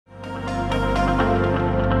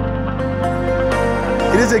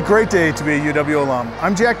is a great day to be a UW alum.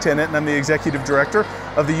 I'm Jack Tennant and I'm the Executive Director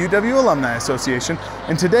of the UW Alumni Association.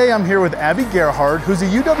 And today I'm here with Abby Gerhard, who's a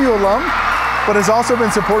UW alum, but has also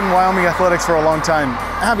been supporting Wyoming athletics for a long time.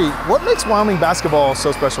 Abby, what makes Wyoming basketball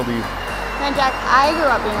so special to you? And Jack, I grew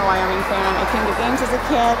up being a Wyoming fan. I came to games as a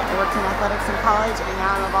kid, I worked in athletics in college, and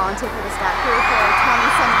now I'm a volunteer for the staff crew for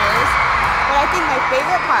 20-some years. But I think my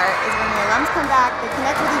favorite part is when the alums come back, they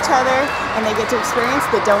connect with each other, and they get to experience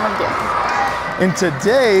the Dome of Doom. And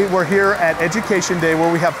today we're here at Education Day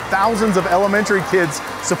where we have thousands of elementary kids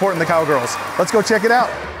supporting the Cowgirls. Let's go check it out.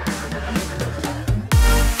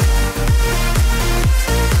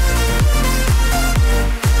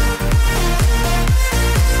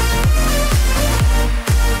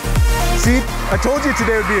 See, I told you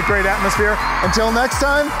today would be a great atmosphere. Until next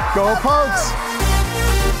time, go Pokes!